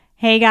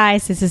Hey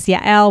guys, this is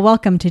Yael.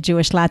 Welcome to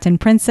Jewish Latin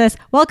Princess.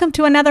 Welcome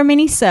to another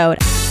mini-sode.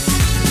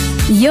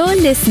 You're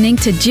listening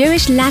to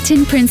Jewish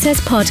Latin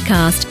Princess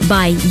Podcast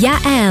by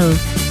Yael.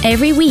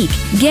 Every week,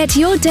 get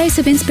your dose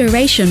of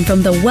inspiration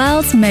from the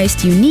world's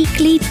most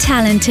uniquely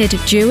talented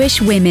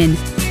Jewish women.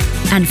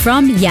 And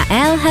from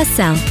Yael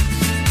herself,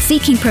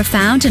 seeking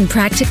profound and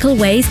practical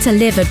ways to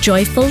live a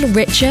joyful,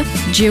 richer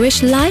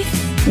Jewish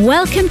life?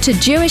 Welcome to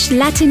Jewish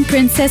Latin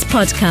Princess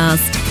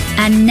Podcast.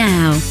 And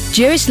now,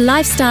 Jewish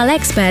lifestyle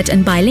expert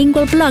and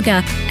bilingual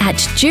blogger at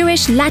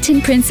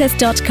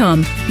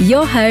JewishLatinPrincess.com,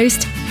 your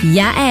host,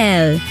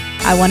 Yael.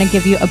 I want to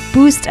give you a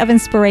boost of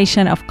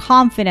inspiration, of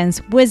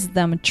confidence,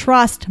 wisdom,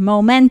 trust,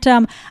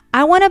 momentum.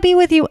 I want to be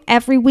with you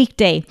every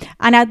weekday,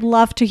 and I'd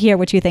love to hear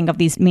what you think of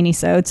these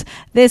mini-sodes.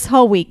 This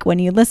whole week, when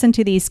you listen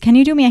to these, can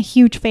you do me a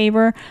huge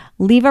favor?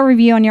 Leave a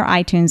review on your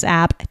iTunes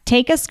app,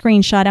 take a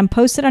screenshot and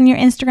post it on your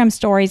Instagram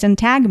stories and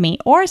tag me,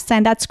 or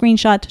send that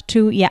screenshot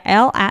to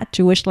Yael at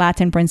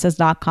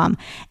JewishLatinPrincess.com.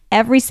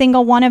 Every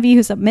single one of you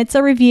who submits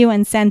a review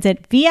and sends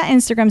it via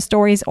Instagram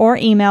stories or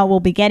email will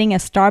be getting a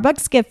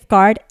Starbucks gift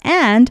card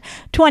and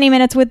 20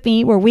 minutes with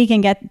me where we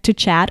can get to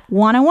chat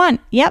one-on-one.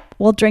 Yep,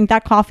 we'll drink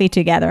that coffee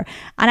together.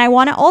 And I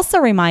want to also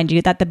remind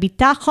you that the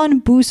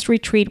Bitachon Boost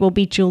Retreat will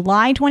be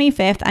July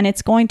 25th, and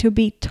it's going to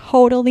be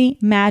totally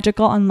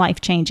magical and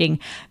life-changing.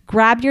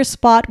 Grab your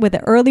spot with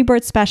the early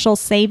bird special,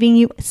 saving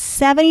you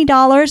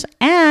 $70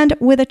 and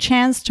with a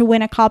chance to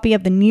win a copy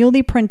of the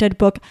newly printed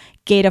book,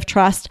 Gate of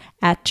Trust,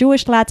 at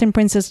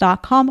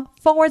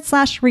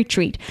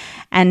JewishLatinPrincess.com/retreat.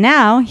 And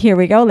now, here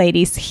we go,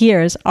 ladies.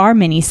 Here's our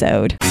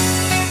mini-sode.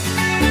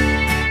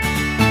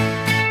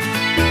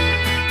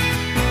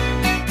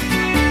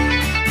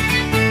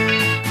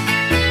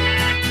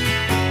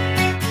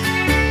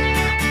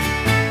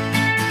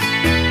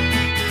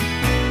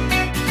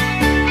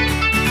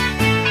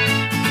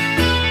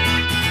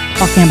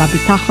 Talking about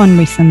Bitachon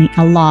recently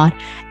a lot,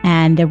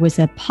 and there was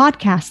a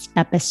podcast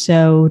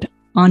episode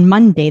on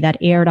Monday that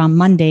aired on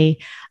Monday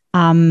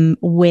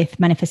with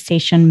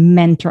manifestation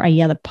mentor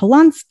Ayala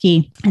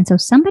Polanski. And so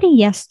somebody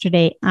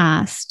yesterday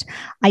asked,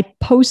 I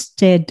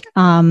posted,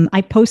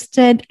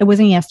 it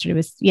wasn't yesterday, it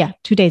was,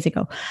 2 days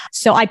ago.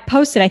 So I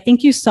posted, I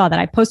think you saw that,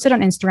 I posted on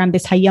Instagram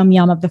this Hayom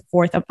Yom of the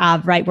 4th of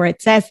Av, right? Where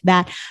it says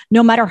that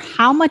no matter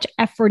how much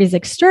effort is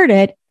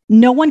exerted,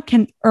 no one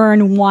can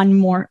earn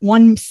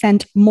 1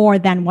 cent more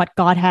than what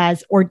God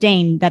has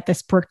ordained that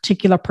this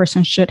particular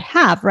person should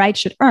have, right?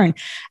 Should earn.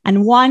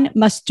 And one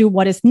must do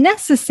what is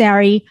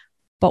necessary,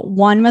 but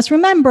one must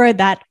remember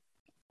that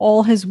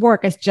all his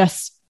work is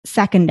just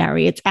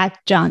secondary. It's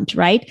adjunct,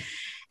 right?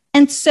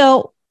 And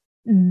so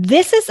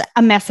this is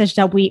a message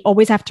that we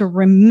always have to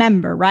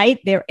remember, right?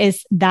 There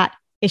is that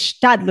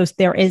ishtadlus,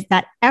 there is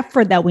that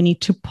effort that we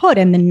need to put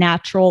in the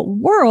natural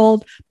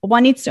world, but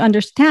one needs to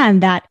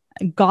understand that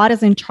God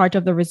is in charge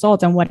of the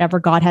results, and whatever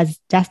God has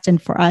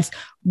destined for us,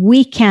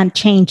 we can't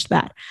change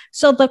that.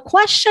 So the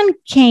question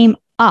came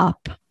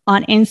up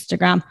on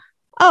Instagram.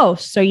 Oh,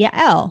 so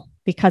Yael,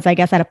 because I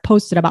guess I had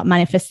posted about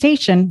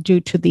manifestation due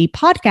to the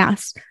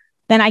podcast,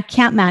 then I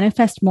can't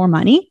manifest more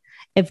money.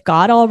 If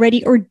God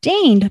already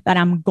ordained that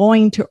I'm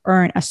going to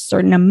earn a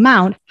certain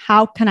amount,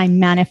 how can I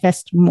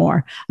manifest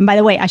more? And by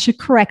the way, I should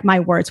correct my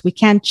words. We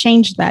can't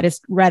change that. It's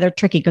rather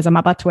tricky because I'm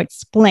about to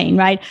explain,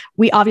 right?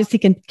 We obviously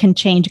can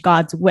change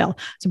God's will.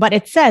 So, but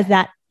it says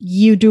that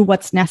you do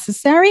what's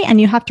necessary,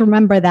 and you have to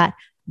remember that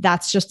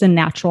that's just a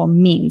natural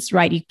means,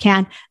 right? You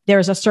can't,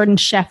 there's a certain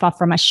shefa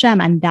from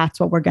Hashem, and that's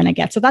what we're going to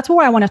get. So that's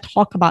what I want to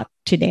talk about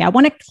today. I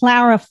want to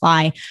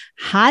clarify,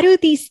 how do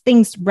these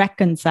things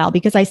reconcile?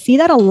 Because I see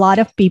that a lot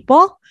of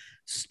people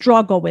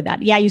struggle with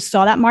that. Yeah, you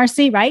saw that,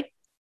 Marcy, right?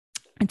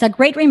 It's a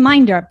great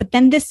reminder. But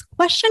then this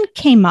question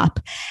came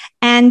up,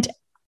 and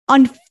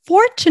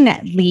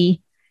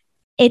unfortunately,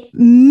 it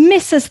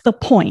misses the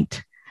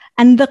point.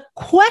 And the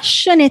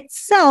question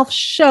itself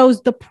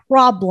shows the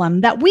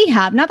problem that we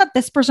have. Not that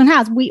this person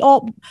has, we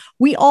all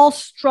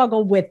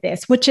struggle with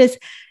this, which is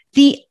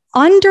the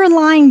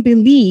underlying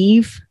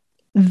belief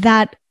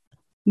that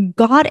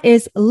God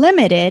is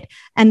limited,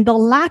 and the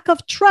lack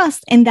of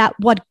trust in that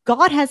what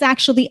God has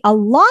actually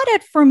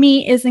allotted for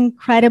me is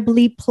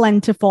incredibly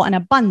plentiful and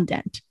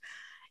abundant.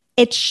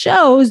 It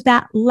shows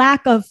that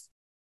lack of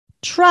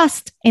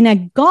trust in a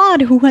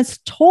God who has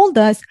told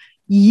us,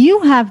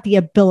 you have the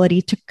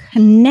ability to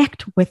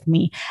connect with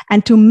me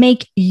and to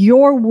make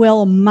your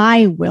will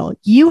my will.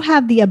 You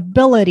have the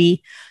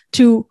ability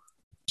to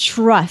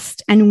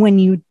trust. And when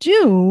you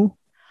do,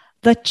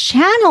 the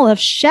channel of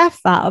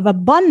shefa, of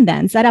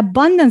abundance, that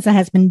abundance that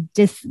has been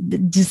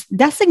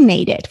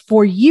designated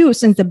for you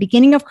since the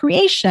beginning of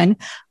creation,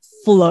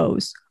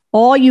 flows.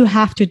 All you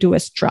have to do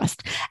is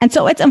trust. And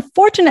so it's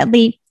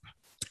unfortunately,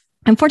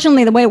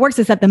 the way it works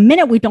is that the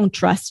minute we don't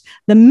trust,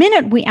 the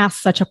minute we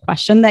ask such a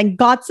question, then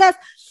God says,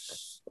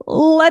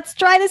 let's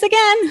try this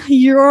again.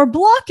 You're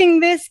blocking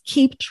this.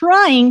 Keep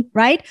trying,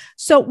 right?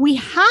 So we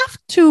have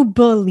to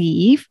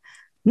believe,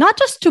 not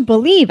just to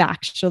believe,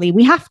 actually,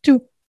 we have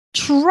to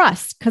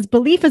trust, because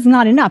belief is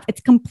not enough.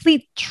 It's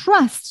complete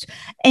trust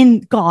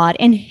in God,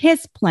 in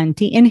his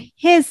plenty, in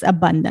his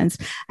abundance.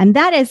 And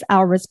that is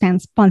our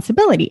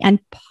responsibility. And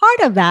part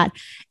of that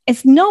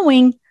is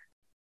knowing,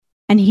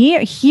 and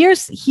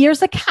here's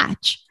a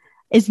catch,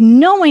 is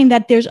knowing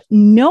that there's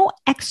no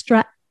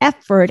extra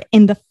effort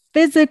in the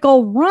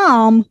physical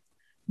realm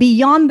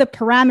beyond the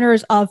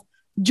parameters of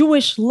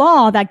Jewish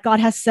law that God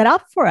has set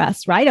up for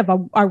us, right?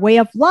 Of our way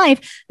of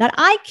life that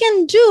I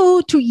can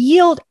do to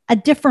yield a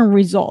different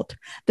result.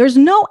 There's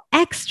no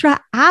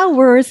extra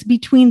hours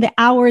between the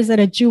hours that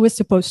a Jew is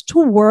supposed to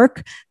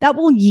work that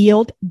will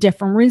yield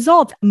different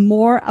results,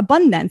 more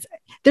abundance.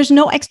 There's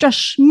no extra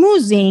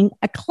schmoozing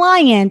a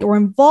client or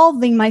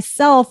involving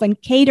myself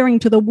and catering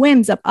to the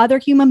whims of other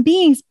human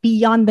beings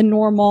beyond the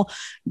normal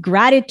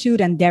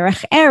gratitude and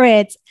derech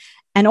eretz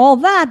and all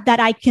that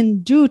I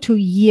can do to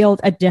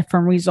yield a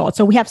different result.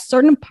 So we have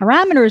certain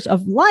parameters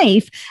of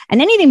life,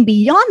 and anything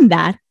beyond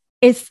that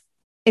is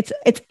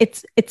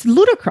it's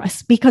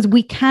ludicrous, because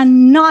we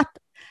cannot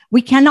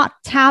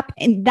tap,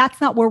 and that's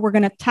not where we're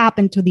going to tap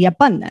into the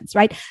abundance,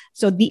 right?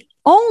 So the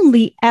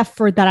only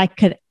effort that I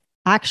can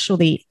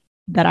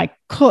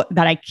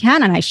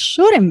and I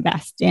should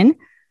invest in,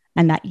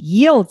 and that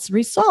yields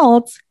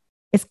results,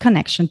 is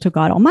connection to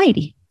God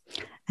Almighty.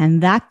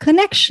 And that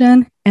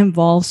connection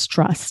involves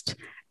trust,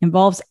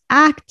 involves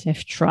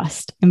active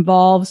trust,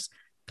 involves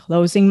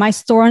closing my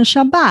store on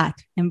Shabbat,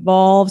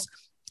 involves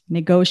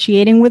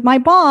negotiating with my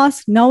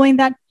boss, knowing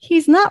that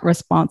he's not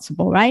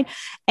responsible, right?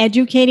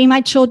 Educating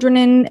my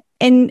children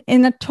in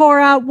a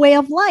Torah way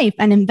of life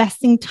and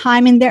investing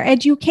time in their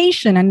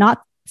education and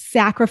not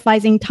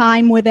sacrificing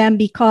time with them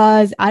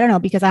because I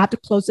have to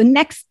close the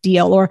next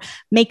deal or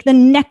make the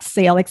next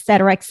sale, et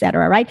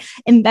cetera, right?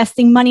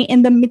 Investing money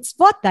in the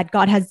mitzvot that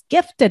God has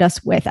gifted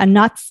us with and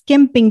not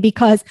skimping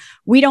because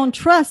we don't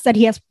trust that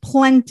he has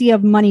plenty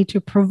of money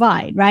to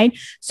provide, right?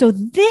 So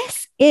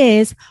this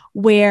is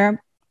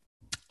where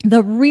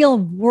the real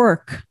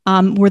work,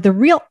 where the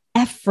real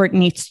effort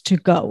needs to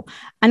go.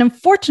 And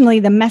unfortunately,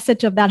 the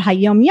message of that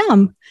Hayom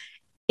Yom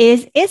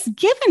is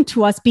given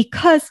to us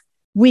because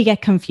we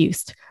get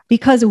confused,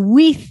 because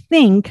we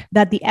think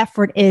that the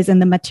effort is in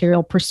the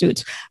material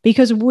pursuits.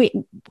 Because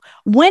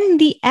when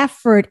the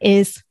effort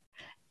is,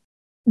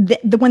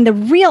 when the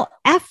real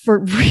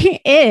effort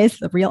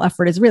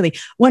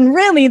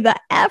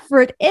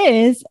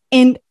is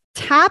in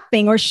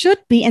tapping, or should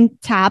be in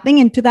tapping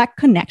into that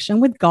connection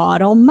with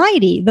God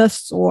Almighty, the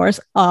source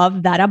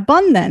of that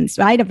abundance,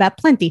 right? Of that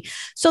plenty.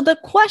 So the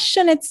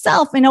question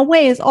itself, in a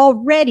way, is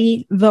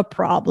already the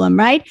problem,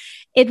 right?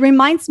 It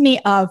reminds me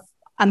of,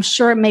 I'm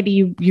sure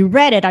maybe you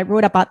read it. I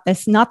wrote about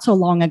this not so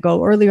long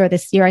ago, earlier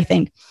this year, I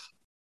think.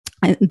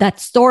 And that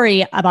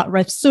story about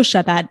Rav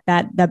Susha,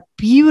 that the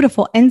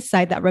beautiful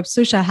insight that Rav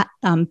Susha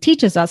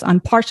teaches us on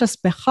Parshas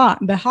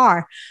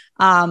Behar.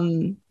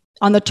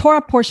 On the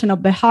Torah portion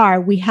of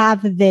Behar, we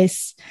have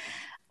this,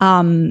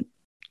 the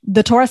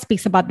Torah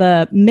speaks about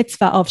the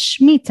mitzvah of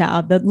Shemitah,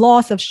 of the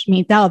laws of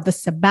Shemitah, of the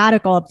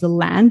sabbatical of the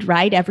land,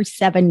 right? Every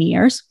 7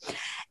 years.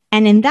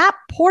 And in that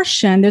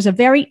portion, there's a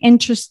very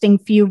interesting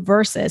few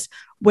verses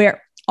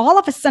where all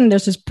of a sudden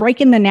there's this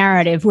break in the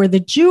narrative where the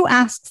Jew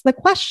asks the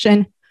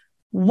question,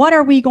 what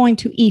are we going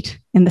to eat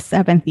in the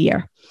 7th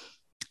year?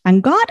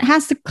 And God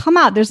has to come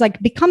out.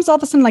 Becomes all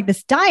of a sudden like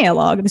this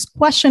dialogue, this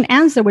question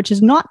answer, which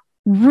is not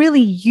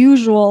really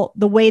usual,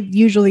 the way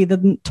usually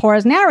the Torah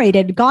is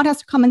narrated. God has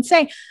to come and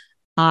say,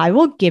 I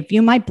will give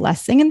you my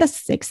blessing in the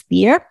 6th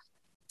year.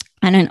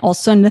 And then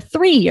also in the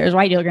 3 years,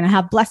 right? You're going to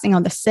have blessing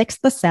on the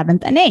 6th, the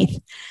 7th, and 8th.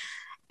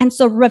 And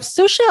so Rav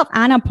Susha of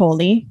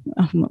Anapoli,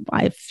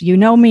 if you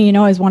know me, you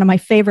know, is one of my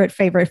favorite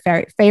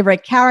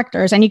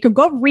characters. And you could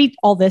go read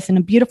all this in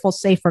a beautiful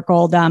sefer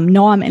called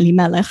Noam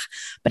Elimelech.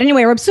 But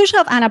anyway, Rav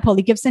Susha of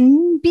Anapoli gives a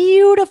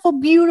beautiful,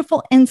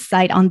 beautiful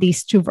insight on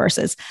these two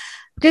verses.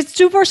 Because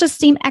 2 verses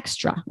seem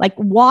extra. Like,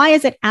 why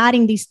is it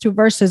adding these 2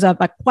 verses of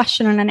a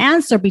question and an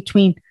answer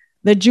between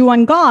the Jew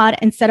and God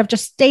instead of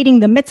just stating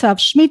the mitzvah of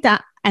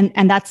Shemitah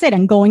and that's it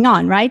and going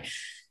on, right?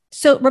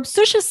 So Rav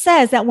Susha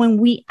says that when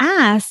we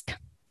ask,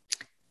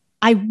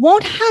 I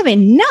won't have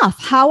enough,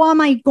 how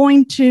am I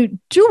going to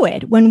do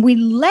it? When we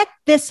let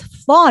this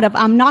thought of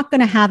I'm not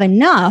going to have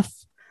enough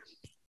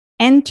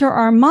enter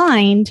our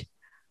mind,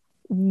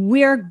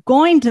 we're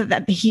going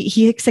to,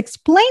 he's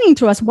explaining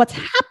to us what's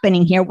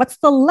happening here. What's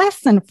the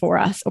lesson for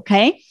us,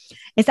 okay?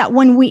 Is that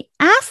when we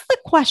ask the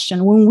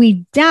question, when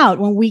we doubt,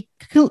 when we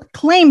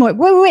claim,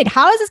 wait,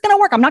 how is this going to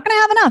work? I'm not going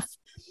to have enough.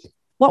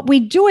 What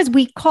we do is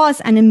we cause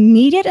an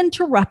immediate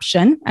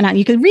interruption, and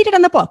you can read it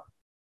in the book,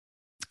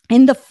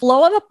 in the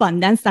flow of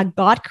abundance that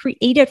God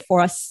created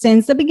for us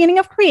since the beginning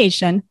of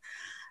creation,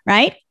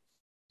 right?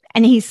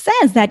 And he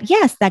says that,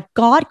 yes, that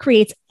God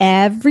creates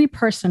every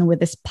person with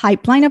this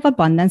pipeline of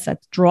abundance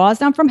that draws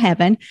down from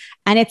heaven,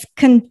 and it's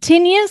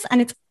continuous and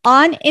it's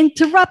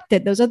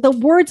uninterrupted. Those are the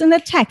words in the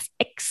text,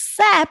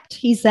 except,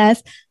 he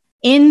says,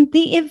 in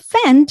the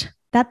event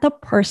that the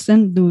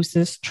person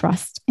loses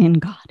trust in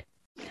God.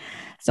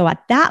 So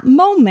at that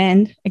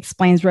moment,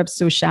 explains Reb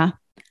Susha,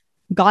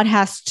 God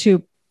has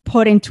to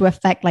put into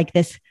effect like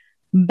this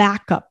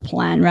backup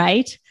plan,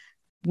 right?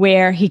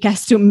 Where he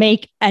has to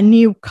make a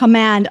new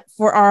command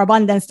for our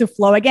abundance to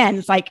flow again.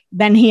 It's like,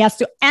 then he has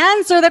to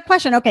answer the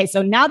question. Okay,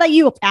 so now that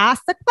you've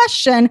asked the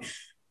question,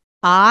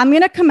 I'm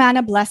going to command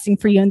a blessing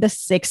for you in the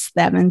 6th,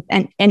 7th,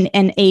 and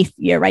 8th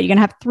year, right? You're going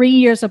to have 3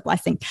 years of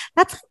blessing.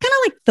 That's kind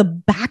of like the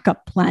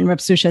backup plan, Reb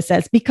Susha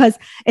says, because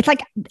it's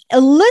like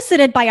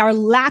elicited by our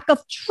lack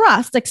of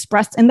trust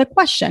expressed in the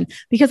question.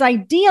 Because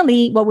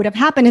ideally, what would have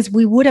happened is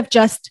we would have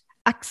just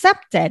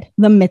accepted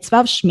the mitzvah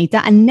of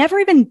Shemitah and never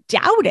even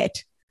doubted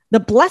the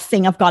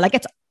blessing of God.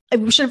 Like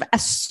we should have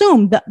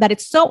assumed that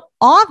it's so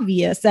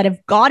obvious that if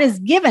God has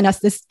given us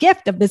this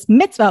gift of this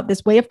mitzvah, of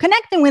this way of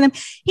connecting with him,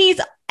 he's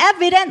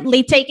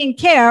evidently taking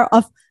care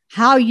of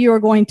how you're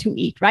going to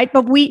eat, right?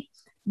 But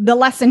the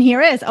lesson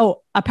here is,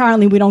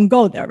 apparently we don't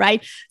go there,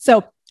 right?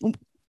 So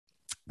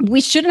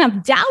we shouldn't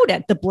have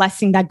doubted the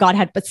blessing that God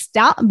had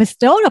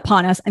bestowed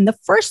upon us in the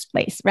first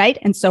place, right?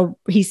 And so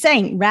he's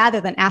saying,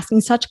 rather than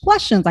asking such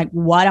questions like,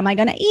 what am I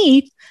going to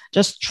eat?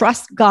 Just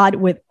trust God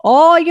with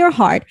all your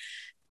heart.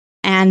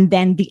 And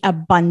then the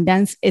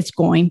abundance is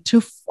going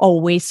to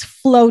always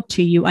flow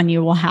to you and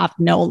you will have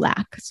no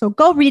lack. So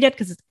go read it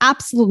because it's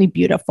absolutely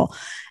beautiful.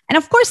 And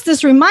of course,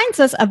 this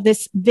reminds us of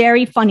this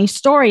very funny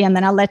story, and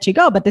then I'll let you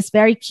go, but this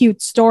very cute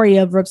story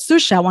of Reb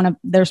Susha.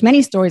 There's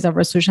many stories of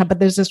Reb Susha, but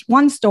there's this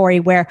one story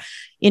where,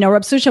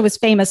 Reb Susha was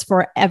famous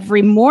for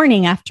every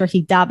morning after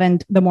he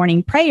davened the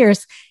morning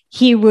prayers,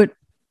 he would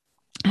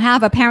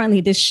have apparently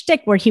this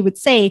shtick where he would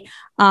say,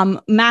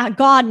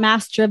 God,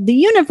 master of the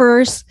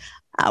universe,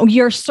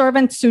 your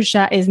servant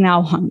Susha is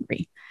now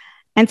hungry.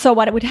 And so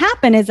what would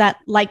happen is that,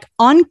 like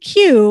on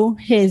cue,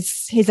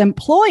 his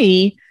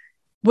employee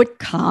would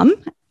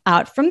come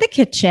out from the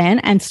kitchen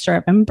and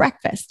serve him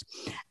breakfast.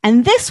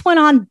 And this went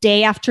on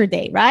day after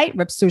day, right?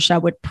 Reb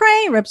Susha would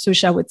pray. Reb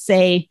Susha would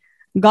say,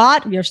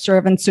 God, your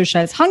servant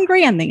Susha is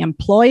hungry. And the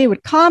employee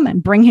would come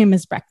and bring him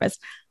his breakfast.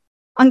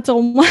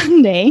 Until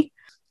one day,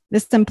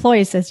 this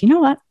employee says, you know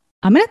what?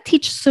 I'm going to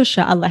teach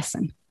Susha a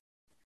lesson.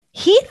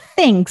 He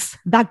thinks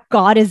that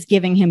God is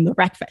giving him the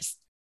breakfast.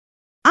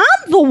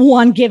 I'm the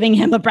one giving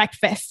him the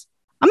breakfast.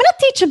 I'm going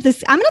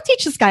to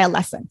teach this guy a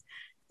lesson.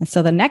 And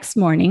so the next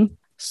morning,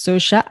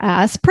 Susha,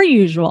 as per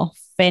usual,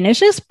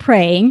 finishes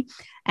praying.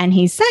 And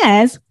he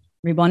says,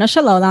 Ribono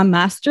Shel Olam,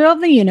 master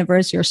of the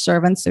universe, your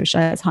servant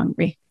Susha is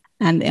hungry.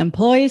 And the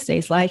employee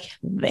stays like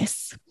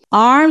this,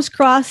 arms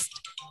crossed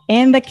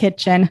in the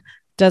kitchen,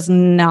 does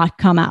not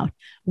come out,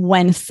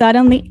 when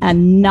suddenly a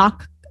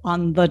knock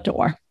on the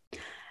door.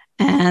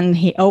 And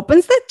he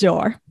opens the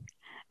door,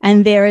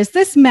 and there is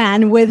this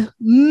man with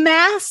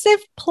massive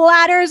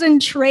platters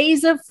and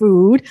trays of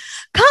food.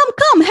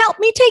 Come, help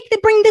me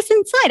bring this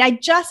inside. I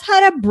just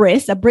had a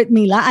brit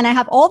milah, and I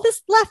have all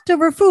this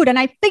leftover food. And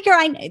I figure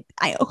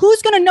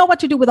who's going to know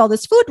what to do with all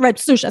this food? Reb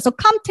Susha. So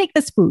come take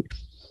this food.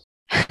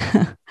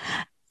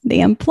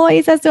 The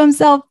employee says to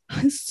himself,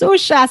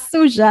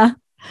 Susha,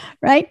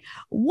 right?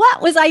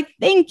 What was I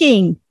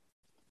thinking?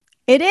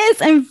 It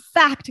is, in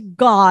fact,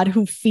 God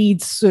who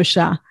feeds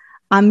Susha.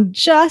 I'm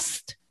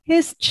just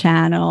his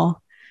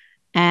channel.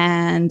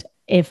 And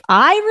if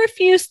I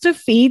refuse to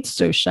feed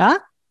Susha,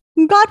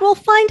 God will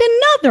find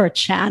another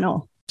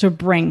channel to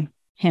bring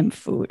him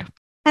food.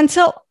 And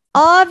so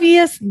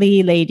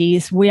obviously,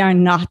 ladies, we are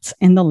not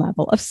in the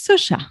level of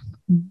Susha,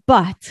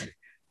 but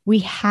we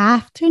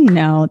have to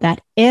know that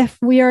if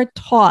we are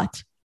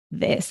taught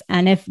this,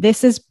 and if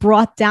this is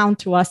brought down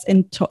to us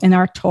in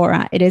our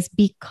Torah, it is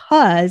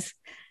because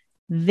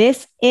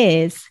this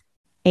is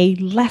a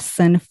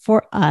lesson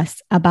for us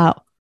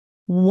about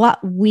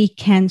what we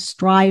can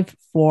strive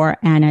for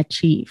and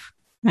achieve,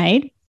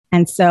 right?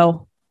 And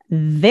so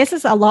this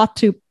is a lot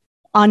to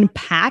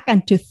unpack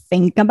and to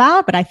think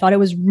about, but I thought it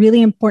was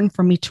really important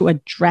for me to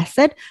address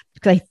it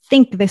because I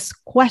think this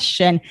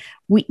question,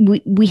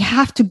 we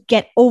have to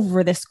get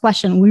over this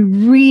question. We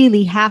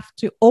really have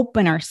to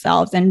open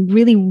ourselves and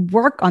really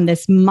work on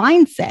this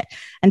mindset.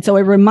 And so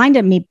it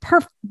reminded me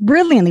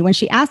brilliantly when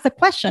she asked the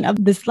question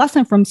of this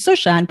lesson from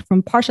Susha and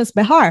from Parshas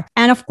Behar.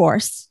 And of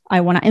course,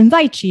 I want to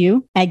invite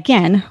you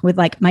again with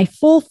like my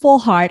full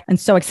heart and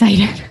so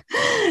excited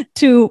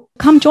to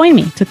come join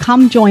me at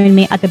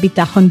the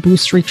Bitachon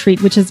Boost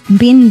Retreat, which has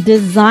been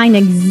designed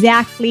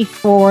exactly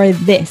for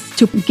this,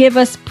 to give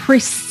us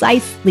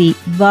precisely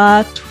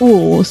the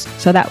tools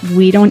so that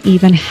we don't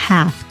even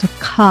have to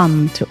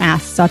come to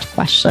ask such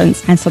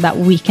questions, and so that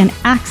we can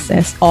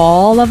access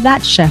all of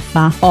that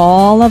shefa,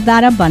 all of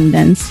that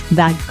abundance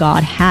that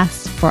God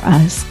has for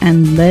us,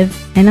 and live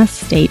in a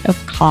state of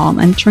calm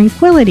and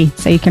tranquility.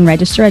 So you can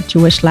register at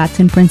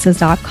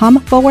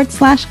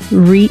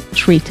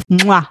jewishlatinprincess.com/retreat.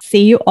 Mwah.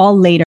 See you all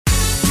later.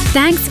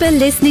 Thanks for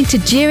listening to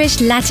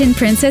Jewish Latin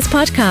Princess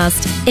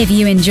Podcast. If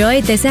you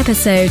enjoyed this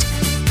episode,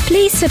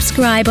 please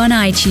subscribe on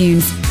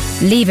iTunes,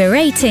 leave a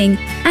rating,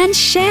 and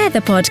share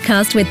the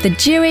podcast with the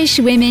Jewish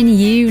women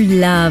you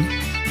love.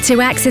 To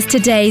access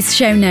today's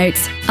show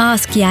notes,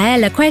 ask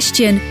Yael a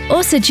question,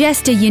 or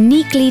suggest a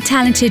uniquely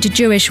talented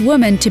Jewish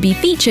woman to be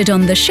featured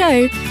on the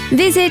show,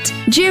 visit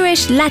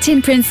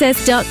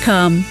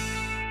JewishLatinPrincess.com.